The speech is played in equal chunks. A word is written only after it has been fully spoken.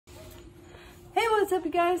what's up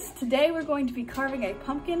you guys? Today we're going to be carving a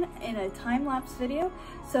pumpkin in a time-lapse video.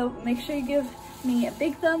 So make sure you give me a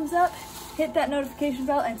big thumbs up, hit that notification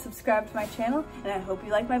bell, and subscribe to my channel. And I hope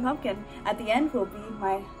you like my pumpkin. At the end will be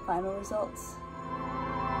my final results.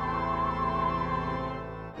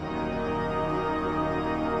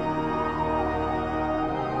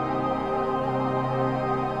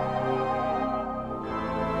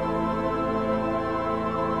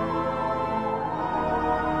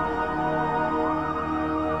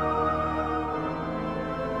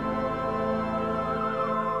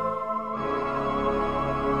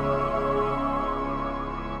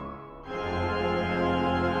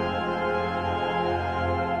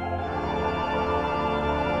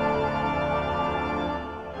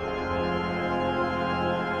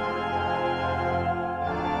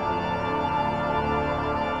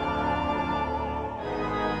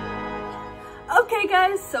 Okay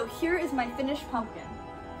guys, so here is my finished pumpkin.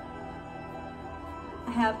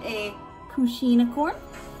 I have a Pusheenicorn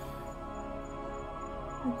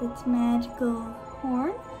with its magical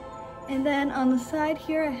horn. And then on the side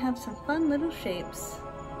here, I have some fun little shapes.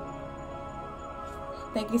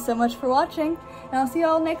 Thank you so much for watching, and I'll see you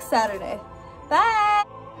all next Saturday. Bye!